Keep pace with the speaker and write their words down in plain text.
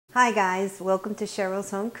Hi guys, welcome to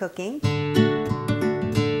Cheryl's Home Cooking.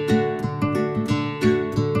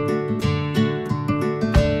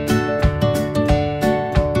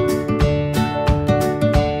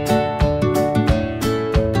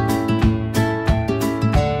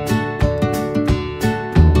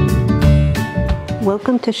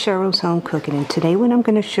 Welcome to Cheryl's Home Cooking, and today what I'm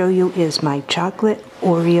going to show you is my chocolate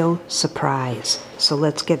Oreo surprise. So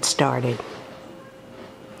let's get started.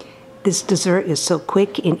 This dessert is so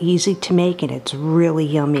quick and easy to make, and it's really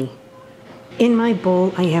yummy. In my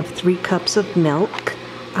bowl I have 3 cups of milk.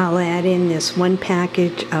 I'll add in this 1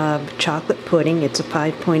 package of chocolate pudding. It's a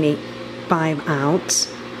 5.85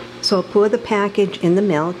 ounce. So I'll pour the package in the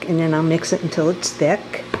milk and then I'll mix it until it's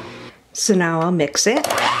thick. So now I'll mix it.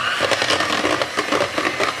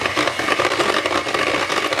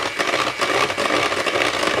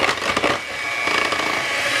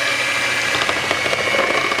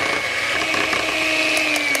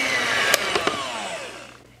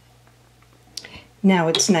 Now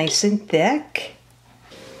it's nice and thick.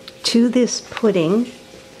 To this pudding,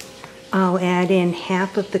 I'll add in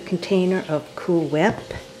half of the container of Cool Whip.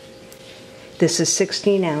 This is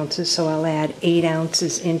 16 ounces, so I'll add 8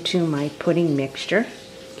 ounces into my pudding mixture.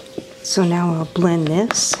 So now I'll blend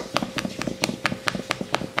this.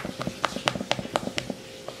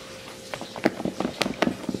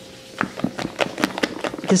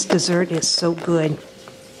 This dessert is so good.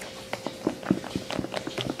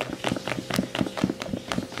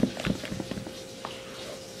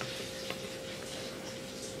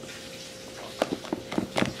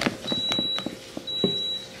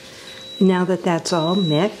 Now that that's all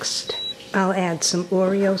mixed, I'll add some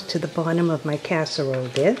Oreos to the bottom of my casserole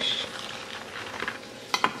dish.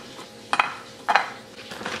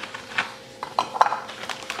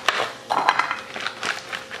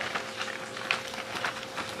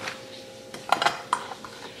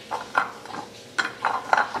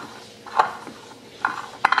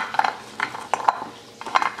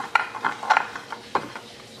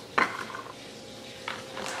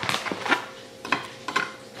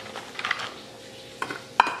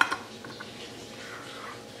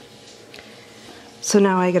 So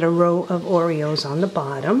now I got a row of Oreos on the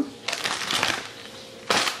bottom.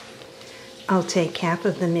 I'll take half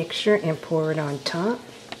of the mixture and pour it on top.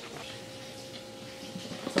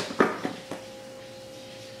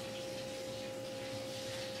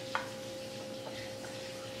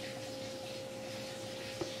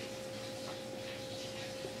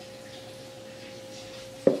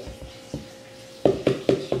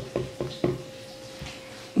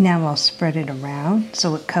 Now I'll spread it around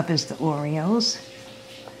so it covers the Oreos.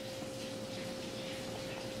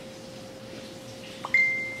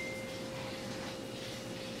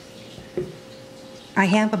 I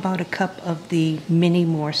have about a cup of the mini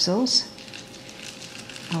morsels.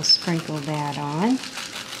 I'll sprinkle that on.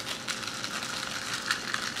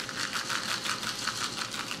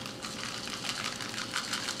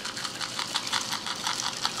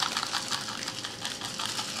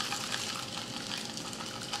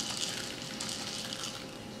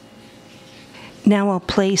 Now I'll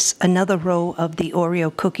place another row of the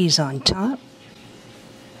Oreo cookies on top.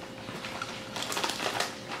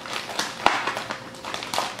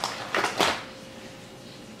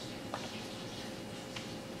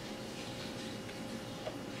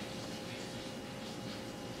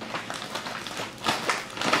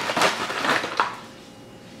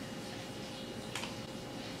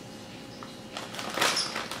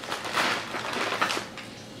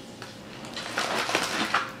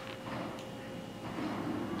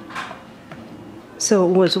 So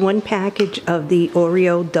it was 1 package of the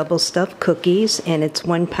Oreo double stuffed cookies, and it's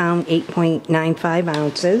 1 pound, 8.95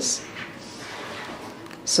 ounces.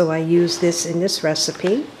 So I use this in this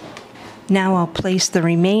recipe. Now I'll place the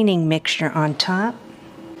remaining mixture on top.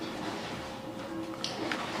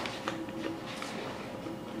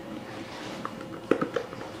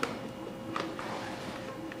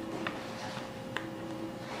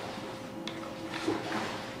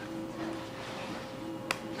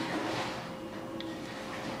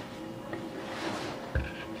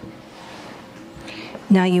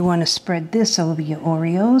 Now you want to spread this over your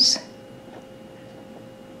Oreos.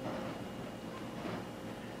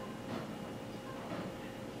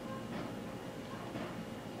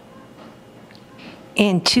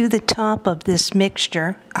 And to the top of this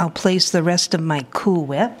mixture, I'll place the rest of my Cool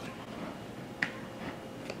Whip.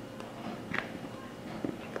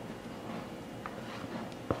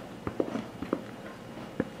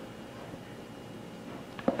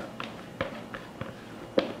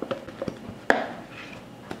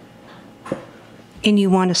 And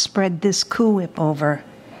you want to spread this Cool Whip over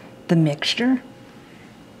the mixture.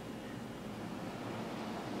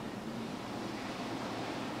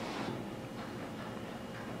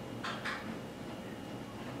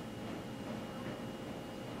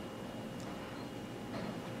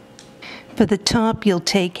 For the top, you'll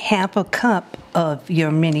take half a cup of your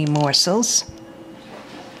mini morsels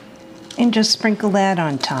and just sprinkle that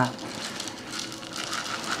on top.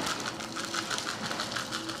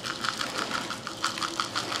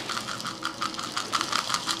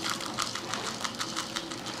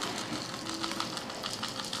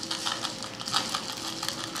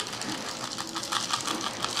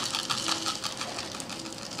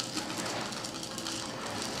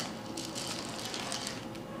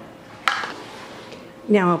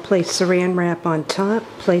 Now I'll place saran wrap on top,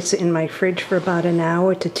 place it in my fridge for about an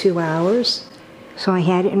hour to 2 hours. So I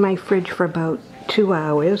had it in my fridge for about 2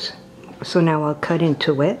 hours. So now I'll cut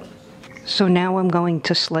into it. So now I'm going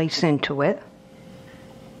to slice into it.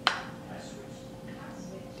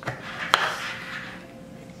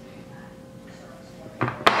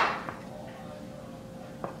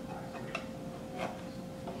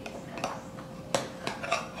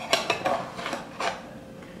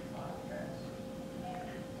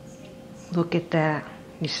 Look at that.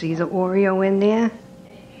 You see the Oreo in there?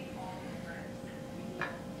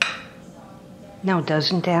 Now,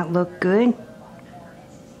 doesn't that look good?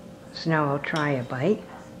 So now I'll try a bite.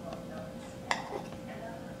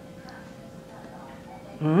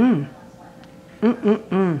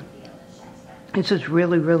 This is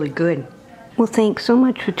really, really good. Well, thanks so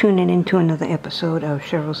much for tuning in to another episode of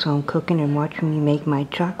Cheryl's Home Cooking and watching me make my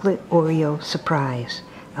chocolate Oreo surprise.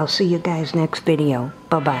 I'll see you guys next video.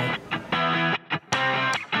 Bye-bye.